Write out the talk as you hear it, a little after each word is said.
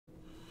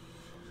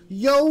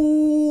Yo,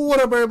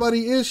 what up,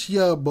 everybody? It's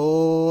your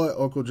boy,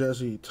 Uncle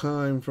Jesse.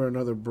 Time for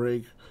another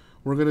break.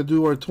 We're going to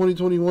do our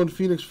 2021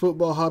 Phoenix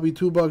Football Hobby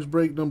 2-box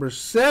break number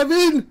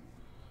 7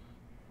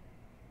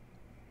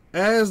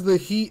 as the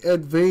Heat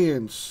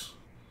advance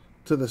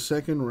to the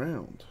second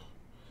round.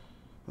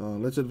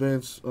 Let's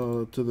advance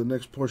to the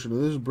next portion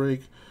of this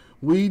break.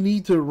 We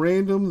need to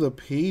random the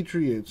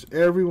Patriots.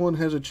 Everyone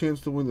has a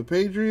chance to win the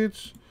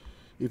Patriots.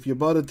 If you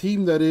bought a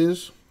team, that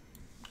is.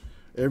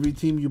 Every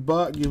team you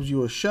bought gives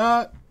you a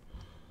shot.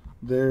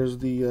 There's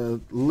the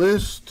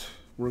list.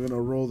 We're going to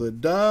roll the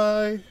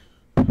die.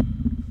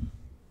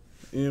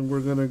 And we're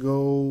going to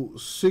go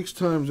 6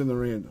 times in the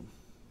random.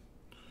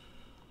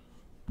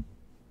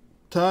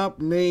 Top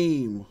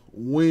name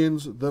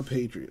wins the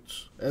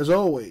Patriots. As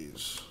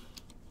always.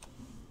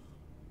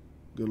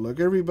 Good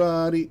luck,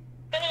 everybody.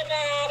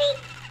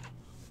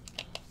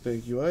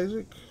 Thank you,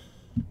 Isaac.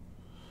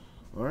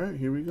 All right,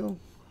 here we go.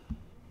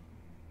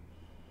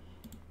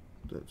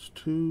 That's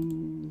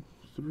 2,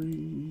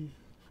 3,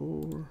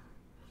 4,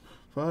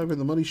 5 in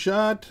the money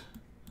shot.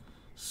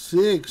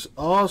 6,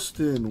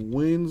 Austin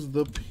wins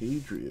the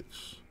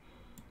Patriots.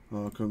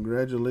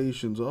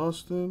 Congratulations,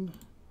 Austin.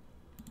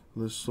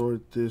 Let's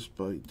sort this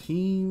by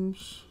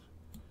teams.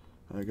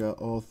 I got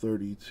all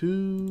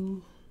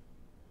 32.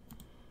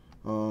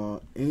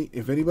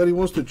 If anybody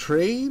wants to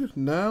trade,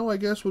 now I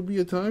guess would be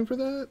a time for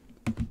that.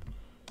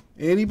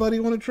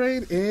 Anybody want to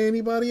trade?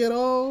 Anybody at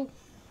all?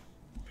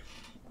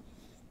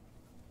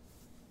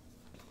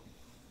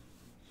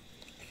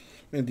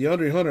 And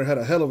DeAndre Hunter had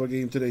a hell of a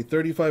game today.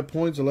 35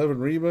 points, 11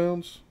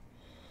 rebounds.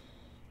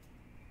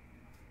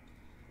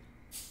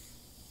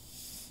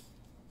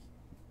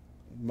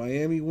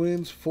 Miami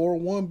wins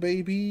 4-1,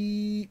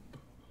 baby.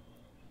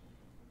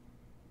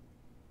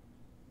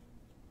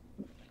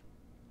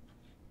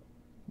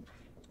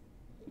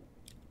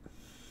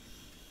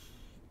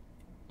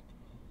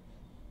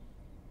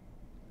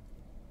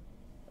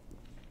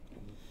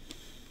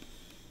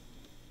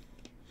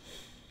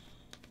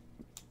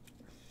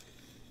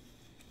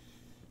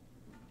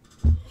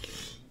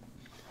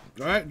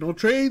 All right, no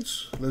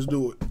trades. Let's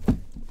do it.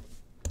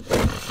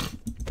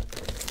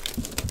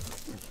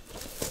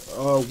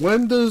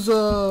 When does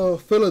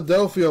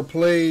Philadelphia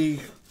play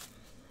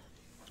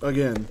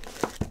again?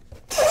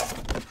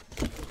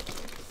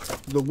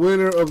 The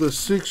winner of the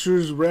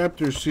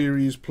Sixers-Raptors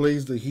series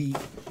plays the Heat.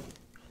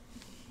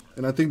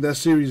 And I think that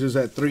series is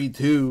at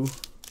 3-2.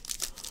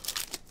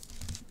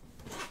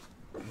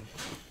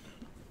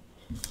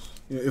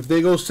 If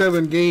they go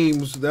 7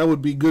 games, that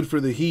would be good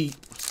for the Heat.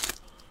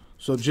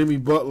 So Jimmy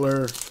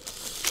Butler,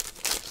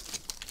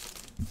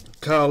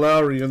 Kyle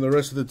Lowry, and the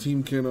rest of the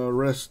team can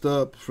rest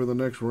up for the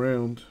next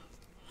round.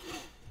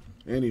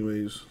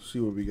 Anyways,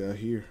 see what we got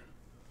here.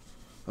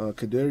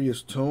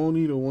 Kadarius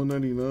Toney to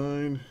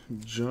 199,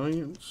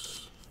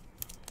 Giants.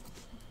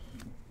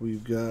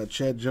 We've got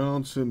Chad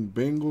Johnson,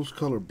 Bengals,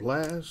 color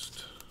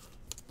blast.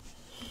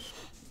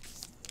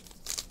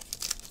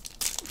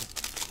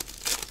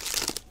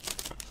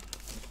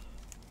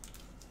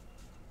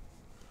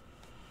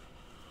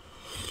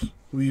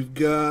 We've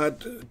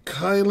got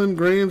Kylan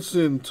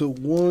Granson to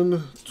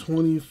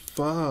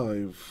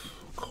 125.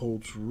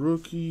 Colts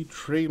rookie.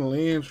 Trey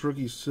Lance,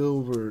 rookie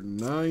silver,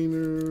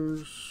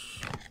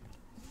 Niners.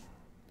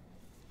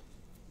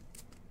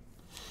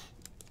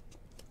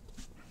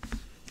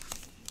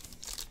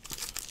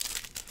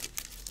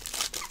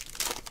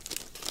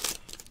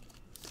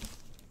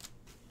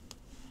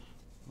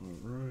 All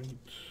right.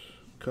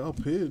 Kyle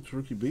Pitts,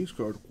 rookie base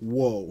card.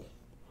 Whoa.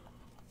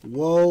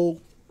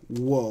 Whoa.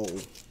 Whoa.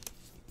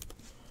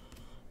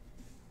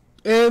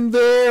 And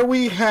there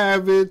we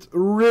have it.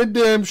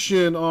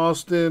 Redemption,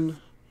 Austin.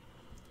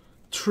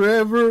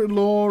 Trevor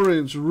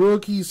Lawrence,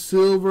 rookie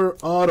silver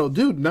auto.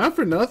 Dude, not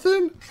for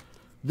nothing.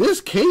 This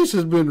case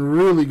has been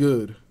really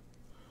good.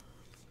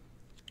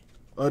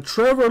 A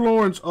Trevor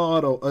Lawrence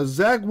auto. A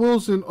Zach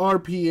Wilson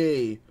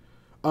RPA.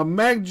 A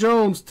Mac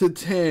Jones to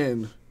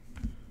 10.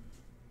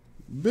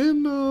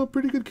 Been a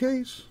pretty good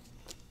case.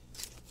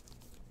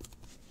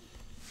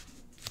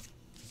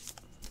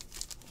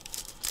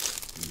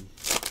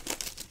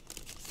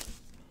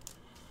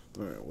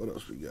 All right, what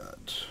else we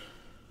got?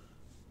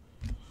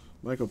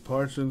 Michael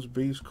Parsons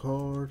base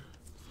card.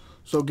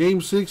 So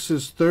Game 6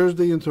 is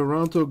Thursday in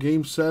Toronto.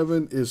 Game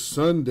 7 is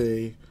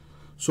Sunday.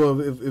 So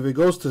if it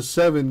goes to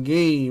 7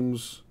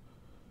 games,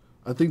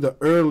 I think the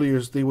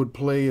earliest they would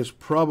play is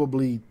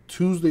probably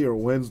Tuesday or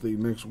Wednesday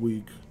next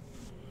week.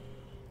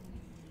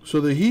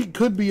 So the Heat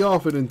could be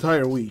off an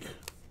entire week.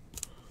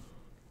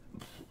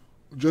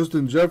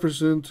 Justin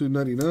Jefferson to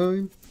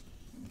 99.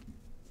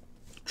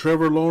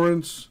 Trevor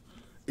Lawrence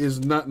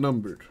is not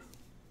numbered.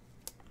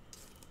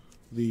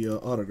 The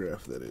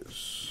autograph, that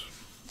is.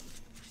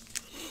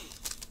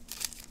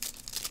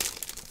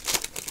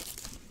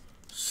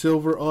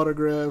 Silver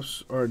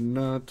autographs are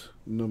not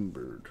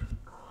numbered.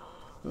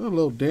 A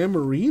little Dan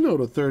Marino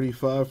to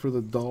 35 for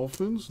the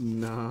Dolphins.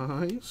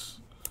 Nice.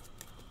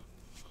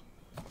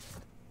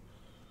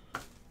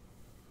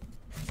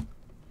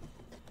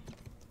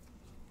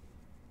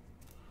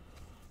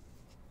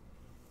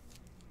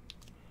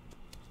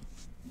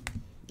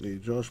 A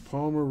Josh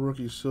Palmer,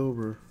 rookie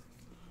silver,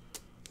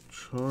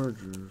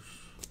 Chargers.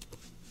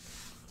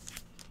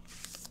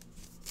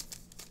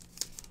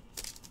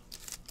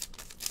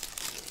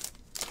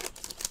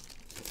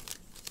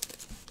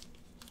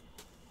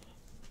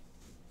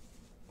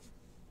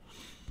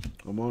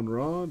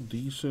 Amon-Ra,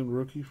 decent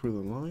rookie for the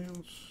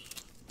Lions.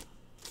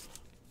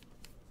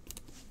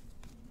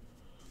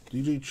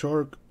 DJ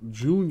Chark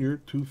Jr.,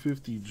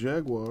 250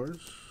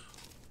 Jaguars.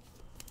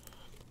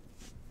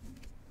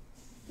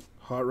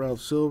 Hot Route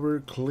Silver,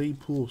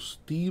 Claypool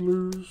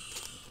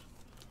Steelers.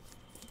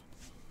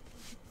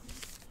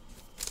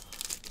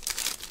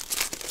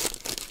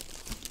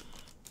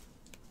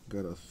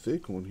 Got a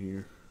thick one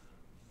here.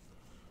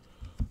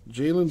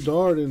 Jalen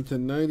Dart into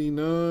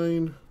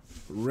 99.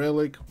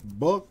 Relic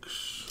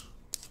Bucks.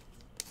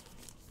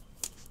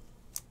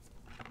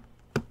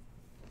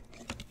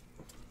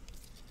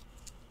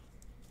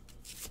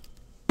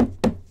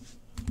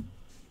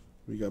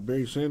 We got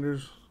Barry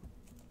Sanders.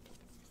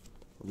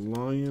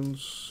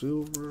 Lions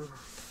silver.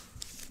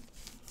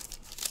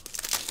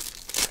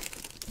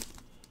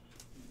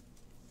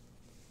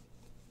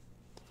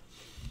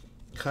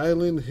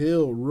 Kylan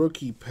Hill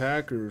rookie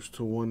Packers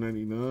to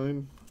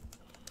 199.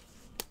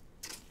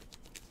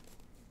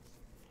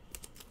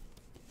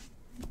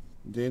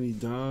 Danny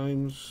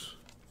Dimes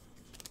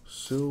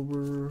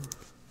silver.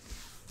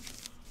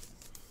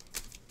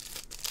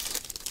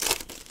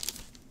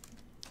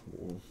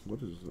 Whoa,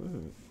 what is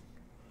that?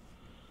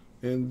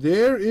 And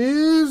there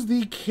is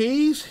the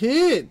case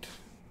hit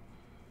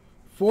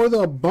for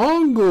the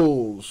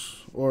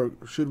Bungles, or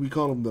should we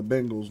call them the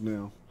Bengals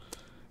now?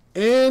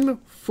 And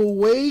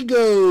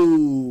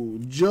Fuego,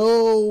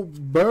 Joe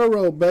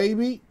Burrow,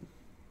 baby.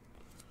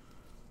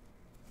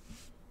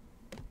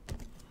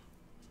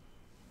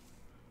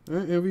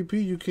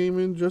 MVP, you came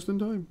in just in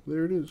time.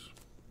 There it is.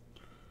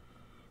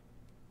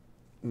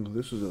 Oh,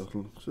 this is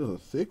a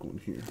thick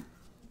one here.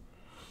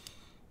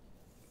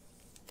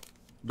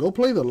 Go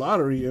play the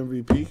lottery,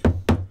 MVP.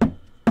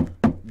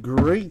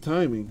 Great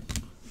timing.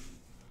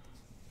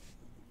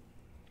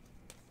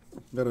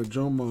 Got a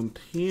Joe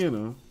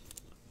Montana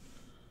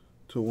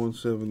to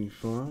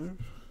 175.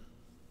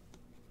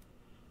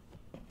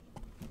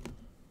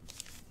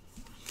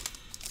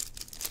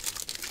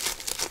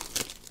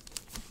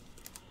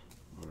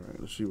 All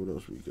right, let's see what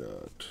else we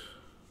got.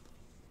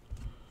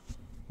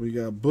 We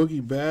got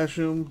Boogie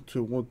Basham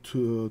to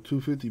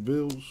 250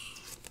 Bills.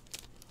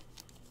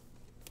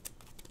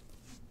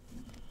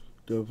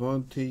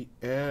 Devontae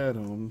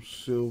Adams,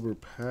 silver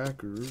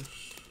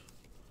Packers.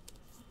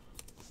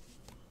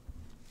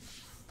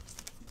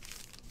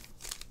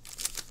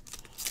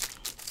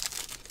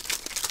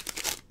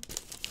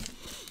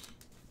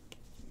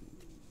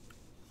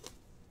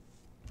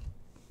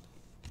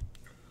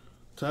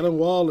 Tylan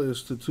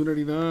Wallace to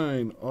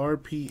 299,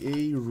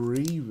 RPA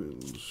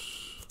Ravens.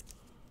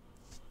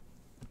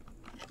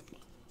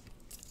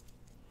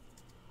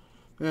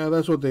 Yeah,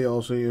 that's what they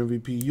all say,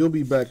 MVP. You'll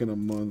be back in a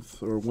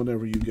month or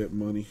whenever you get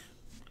money.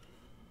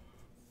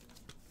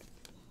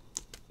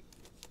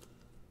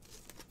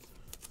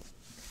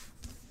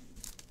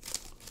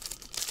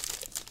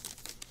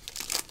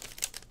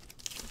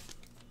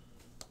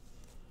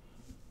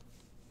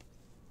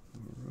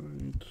 All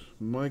right.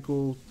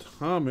 Michael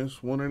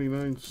Thomas,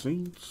 199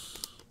 Saints.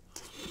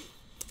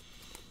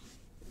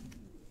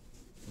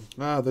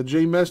 The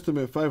J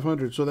estimate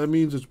 500. So that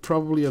means it's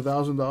probably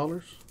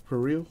 $1,000 for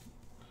real.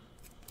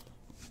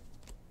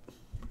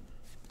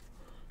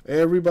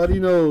 Everybody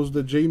knows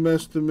the J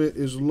estimate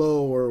is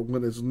lower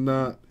when it's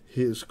not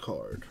his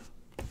card.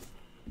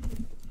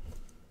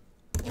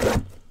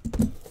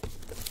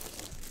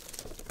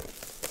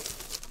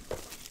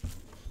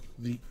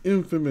 The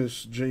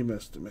infamous J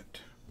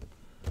estimate.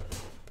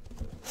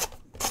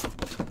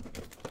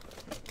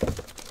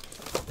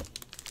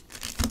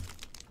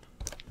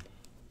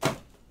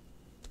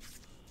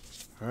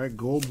 All right,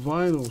 gold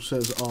vinyl,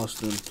 says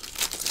Austin.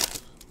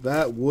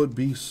 That would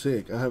be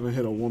sick. I haven't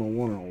hit a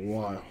 101 in a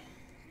while.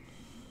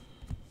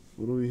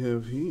 What do we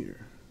have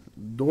here?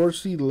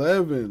 Dorsey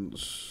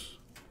Levens,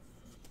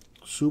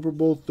 Super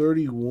Bowl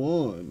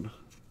 31,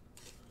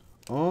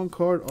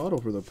 on-card auto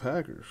for the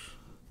Packers.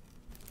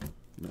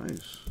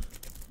 Nice.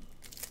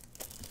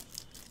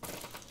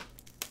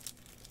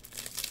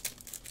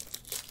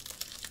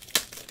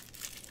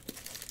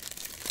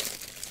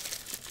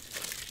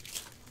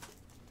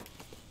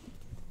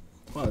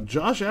 Wow,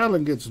 Josh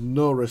Allen gets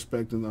no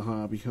respect in the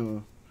hobby,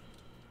 huh?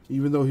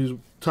 Even though he's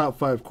top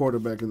 5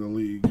 quarterback in the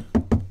league.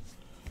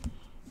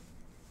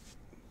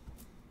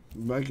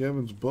 Mike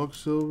Evans, Buck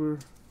Silver.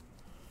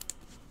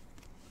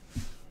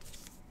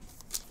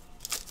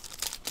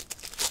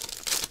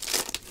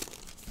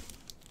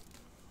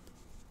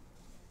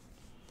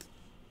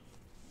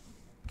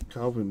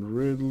 Calvin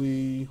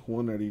Ridley,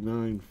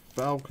 199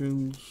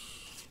 Falcons.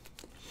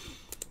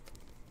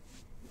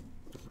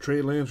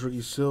 Trey Lance,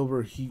 rookie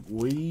silver, Heat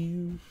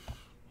Wave.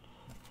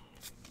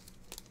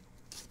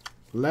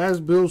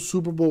 Last Bills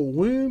Super Bowl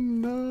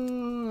win?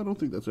 I don't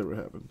think that's ever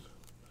happened.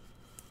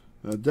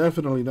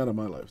 Definitely not in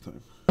my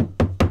lifetime.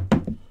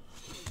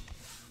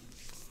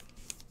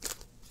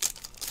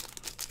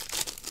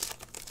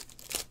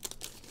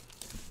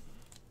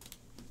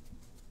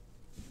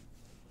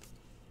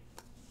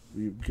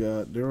 We've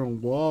got Darren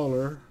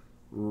Waller,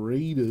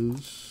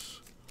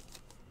 Raiders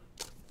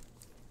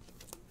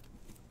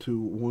to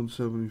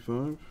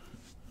 175.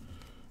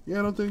 Yeah,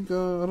 I don't think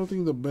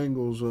the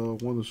Bengals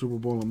won the Super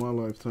Bowl in my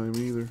lifetime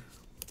either.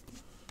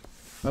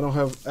 I don't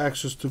have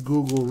access to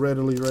Google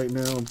readily right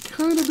now. I'm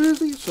kind of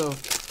busy, so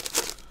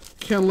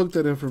can't look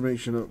that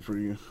information up for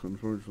you,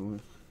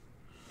 unfortunately.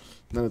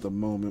 Not at the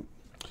moment.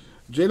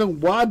 Jalen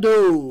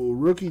Waddle,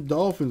 rookie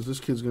Dolphins. This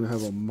kid's going to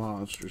have a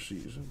monster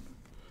season.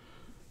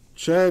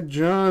 Chad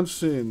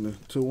Johnson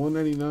to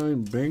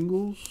 199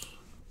 Bengals.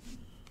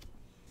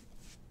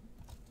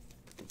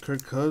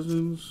 Kirk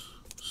Cousins,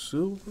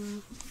 silver.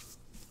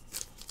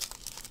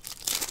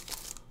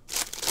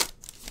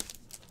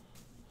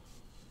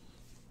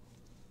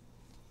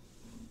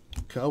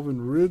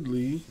 Calvin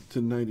Ridley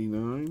to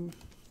 99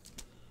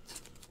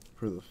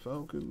 for the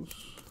Falcons.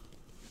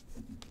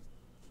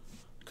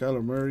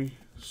 Kyler Murray,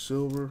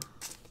 silver.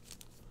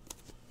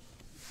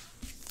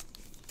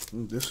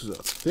 This is a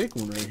thick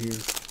one right here.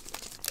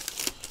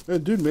 Hey,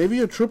 dude, maybe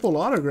a triple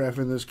autograph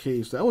in this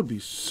case. That would be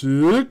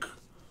sick.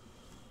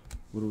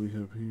 What do we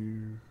have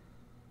here?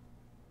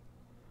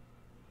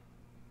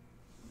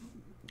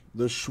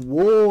 The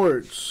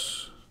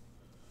Schwartz.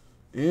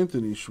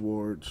 Anthony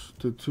Schwartz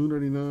to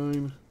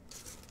 299.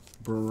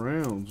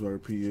 Browns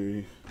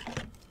RPA.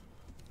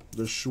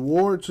 The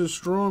Schwartz is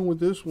strong with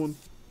this one.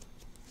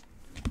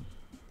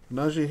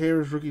 Najee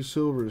Harris, rookie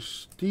silver,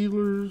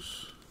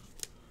 Steelers.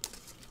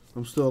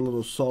 I'm still a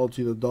little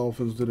salty the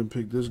Dolphins didn't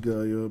pick this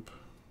guy up.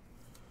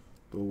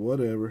 But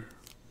whatever.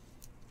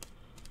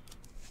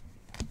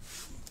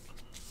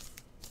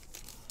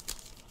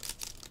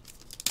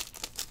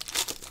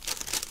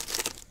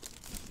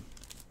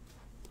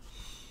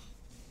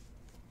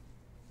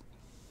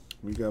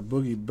 We got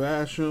Boogie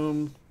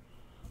Basham,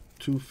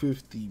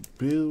 250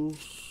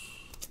 Bills.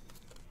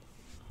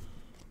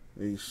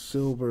 A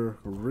silver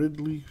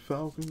Ridley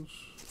Falcons.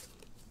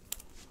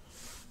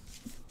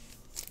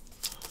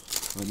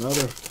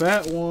 Another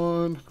fat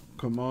one.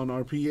 Come on,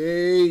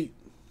 RPA.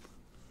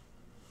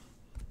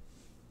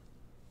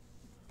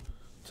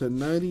 To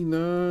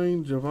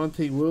 99,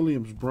 Javonte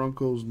Williams,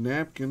 Broncos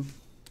napkin.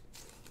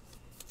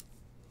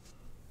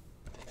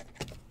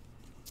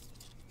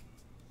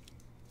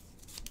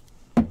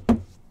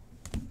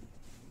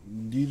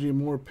 DJ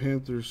Moore,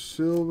 Panthers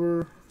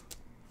silver.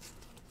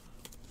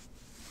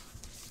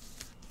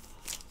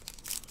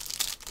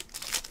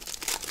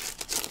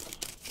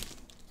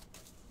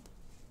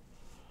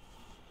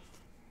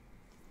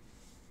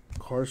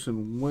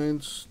 Carson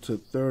Wentz to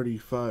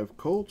 35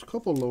 Colts.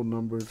 Couple low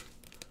numbered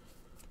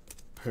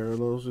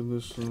parallels in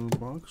this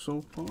box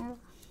so far.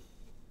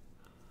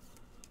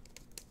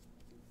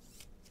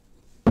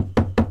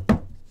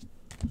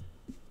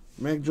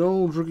 Mac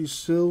Jones, rookie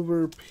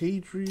silver,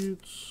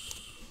 Patriots.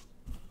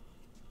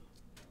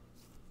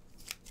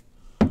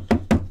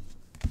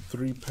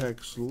 3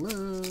 packs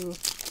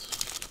left.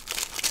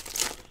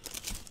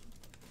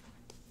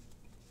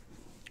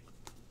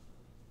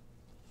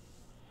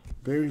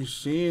 Barry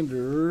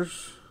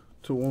Sanders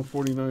to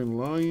 149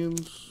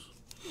 Lions.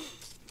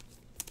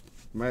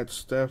 Matt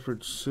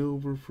Stafford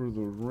silver for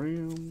the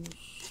Rams.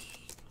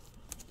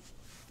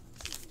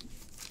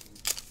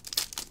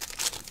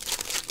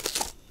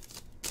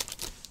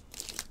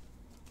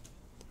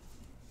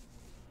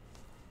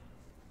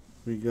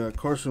 We got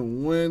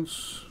Carson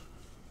Wentz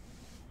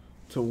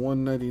to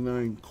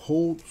 199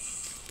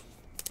 Colts.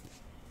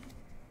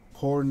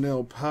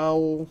 Cornell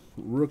Powell,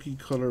 rookie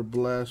color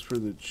blast for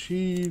the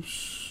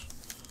Chiefs.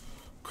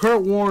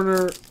 Kurt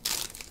Warner,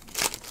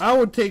 I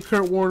would take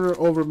Kurt Warner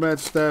over Matt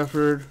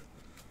Stafford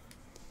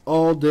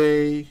all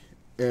day,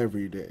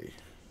 every day.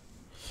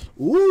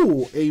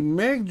 Ooh, a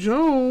Mac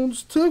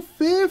Jones to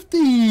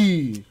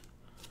 50.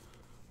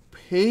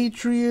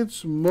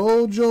 Patriots,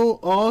 Mojo,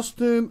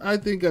 Austin. I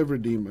think I've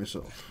redeemed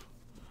myself.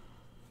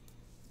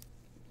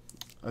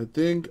 I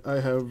think I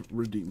have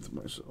redeemed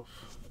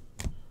myself.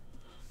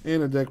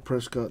 And a Dak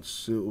Prescott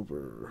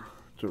silver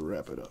to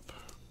wrap it up.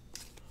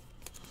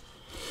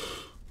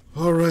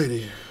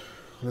 Alrighty,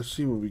 let's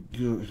see what we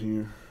got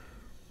here.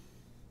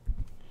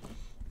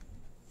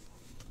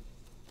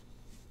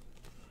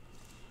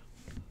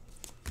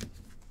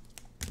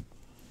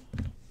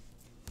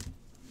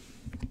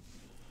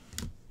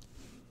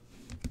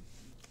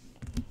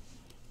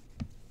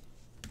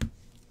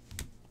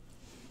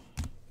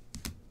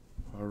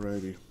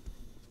 Alrighty,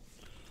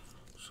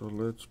 so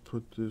let's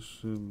put this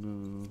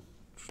in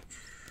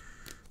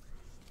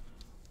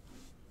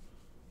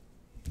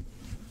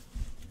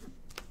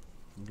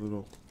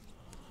little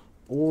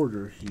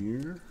order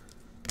here.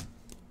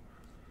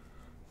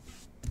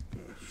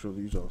 Show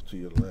these off to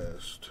you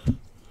last.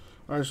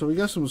 Alright, so we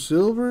got some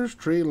silvers.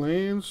 Trey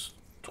Lance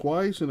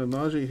twice and a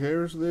Najee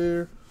Harris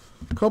there.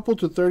 Couple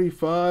to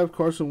 35.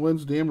 Carson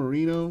Wentz, Dan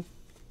Marino.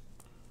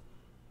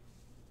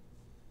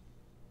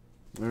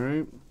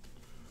 Alright.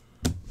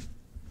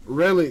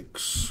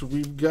 Relics.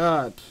 We've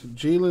got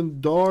Jalen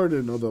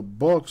Darden of the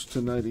Bucks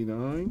to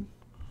 99.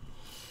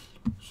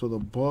 So the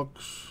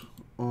Bucks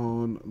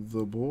on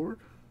the board.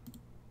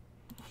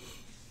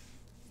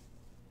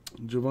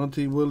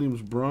 Javonte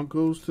Williams,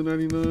 Broncos to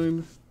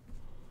 99.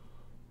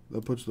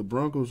 That puts the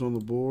Broncos on the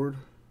board.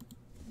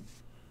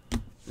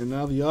 And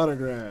now the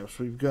autographs.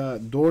 We've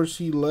got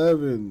Dorsey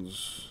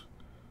Levens,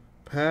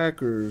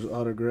 Packers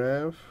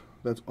autograph.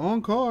 That's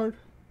on card,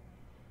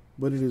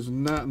 but it is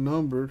not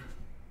numbered.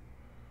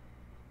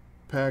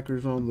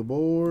 Packers on the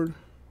board.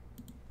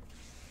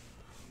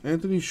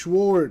 Anthony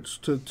Schwartz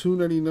to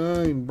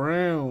 299,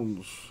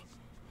 Browns.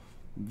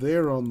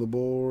 They're on the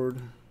board.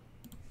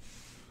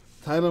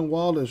 Tylan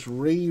Wallace,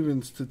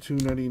 Ravens to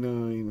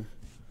 299.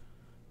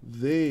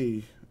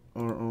 They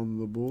are on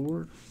the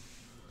board.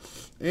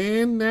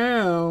 And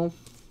now,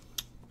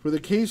 for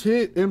the case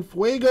hit in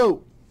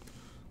Fuego.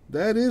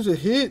 That is a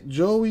hit,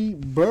 Joey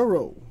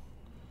Burrow.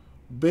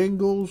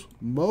 Bengals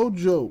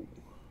Mojo.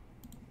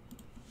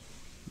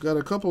 Got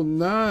a couple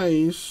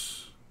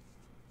nice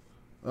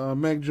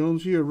Mac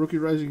Jones here. Rookie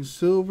Rising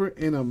Silver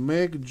and a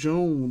Mac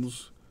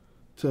Jones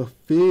to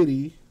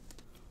 50.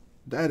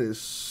 That is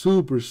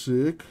super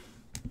sick.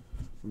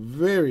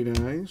 Very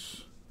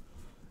nice.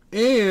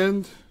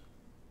 And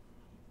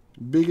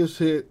biggest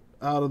hit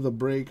out of the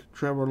break,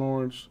 Trevor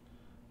Lawrence,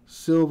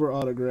 silver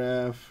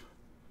autograph,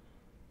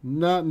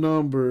 not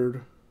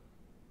numbered,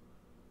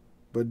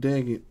 but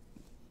dang it,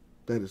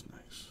 that is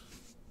nice.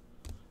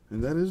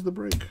 And that is the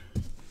break.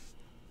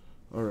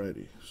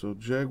 Alrighty, so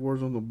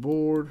Jaguars on the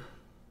board,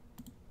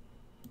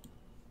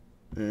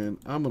 and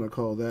I'm going to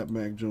call that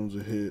Mac Jones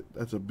a hit.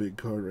 That's a big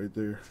card right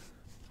there.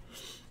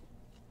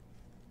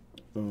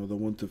 The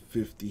 1 to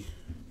 50.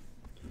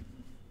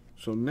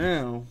 So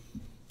now,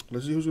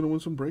 let's see who's going to win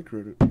some break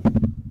credit.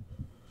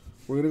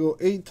 We're going to go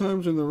 8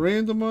 times in the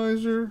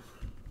randomizer.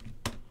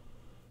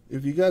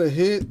 If you got a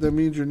hit, that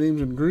means your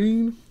name's in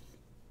green.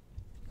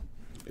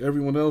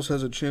 Everyone else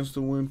has a chance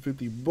to win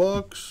 50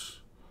 bucks.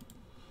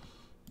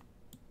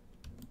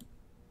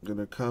 I'm going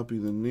to copy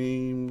the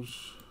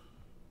names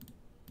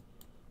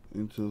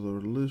into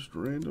the list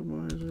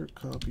randomizer.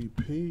 Copy,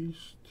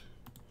 paste.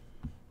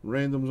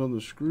 Randoms on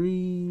the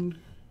screen.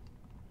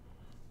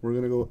 We're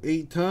going to go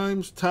 8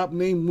 times. Top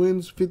name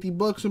wins 50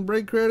 bucks in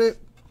break credit.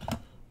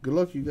 Good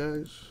luck, you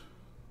guys.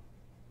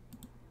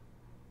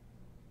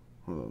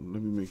 Hold on,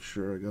 let me make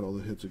sure I got all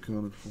the hits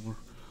accounted for.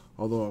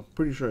 Although I'm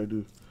pretty sure I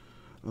do.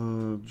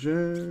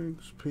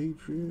 Jags,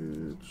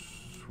 Patriots,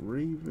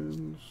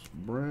 Ravens,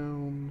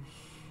 Browns,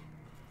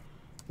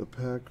 the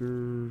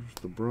Packers,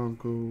 the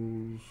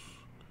Broncos,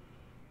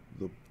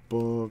 the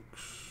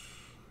Bucks.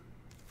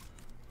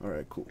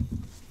 Alright, cool.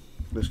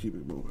 Let's keep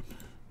it moving.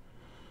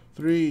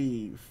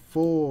 3,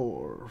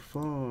 4,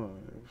 5,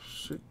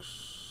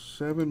 6,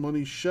 7.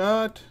 Money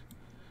shot.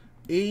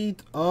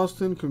 8.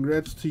 Austin,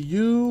 congrats to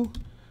you.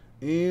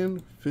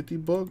 And 50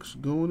 bucks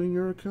going in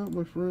your account,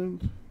 my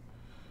friend.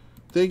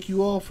 Thank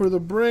you all for the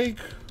break.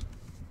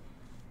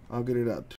 I'll get it out